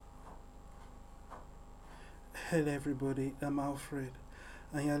Hello, everybody. I'm Alfred,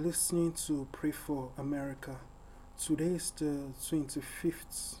 and you're listening to Pray for America. Today is the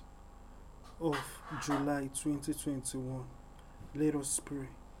 25th of July 2021. Let us pray.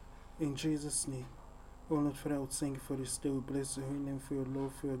 In Jesus' name. Oh Lord, Father, I would thank you for this day. We bless your holy name for your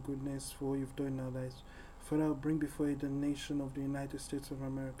love, for your goodness, for what you've done in our lives. Father, I will bring before you the nation of the United States of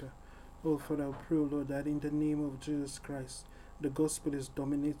America. Oh, Father, I pray, oh Lord, that in the name of Jesus Christ, the gospel is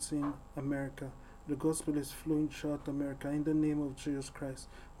dominating America. The gospel is flowing throughout America. In the name of Jesus Christ,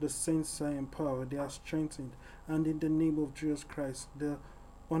 the saints are empowered, they are strengthened. And in the name of Jesus Christ, the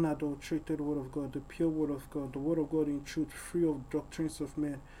unadulterated word of God, the pure word of God, the word of God in truth, free of doctrines of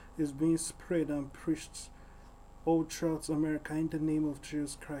men, is being spread and preached all throughout America in the name of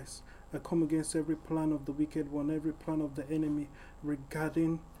Jesus Christ. I come against every plan of the wicked one, every plan of the enemy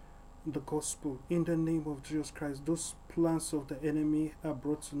regarding the gospel in the name of Jesus Christ. Those plans of the enemy are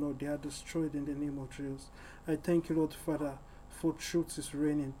brought to naught, they are destroyed in the name of Jesus. I thank you, Lord Father, for truth is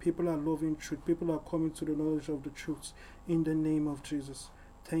reigning. People are loving truth, people are coming to the knowledge of the truth in the name of Jesus.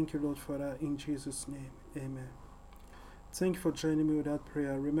 Thank you, Lord Father, in Jesus' name. Amen. Thank you for joining me with that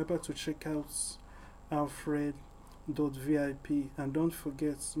prayer. Remember to check out alfred.vip and don't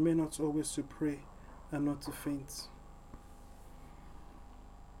forget, may not always to pray and not to faint.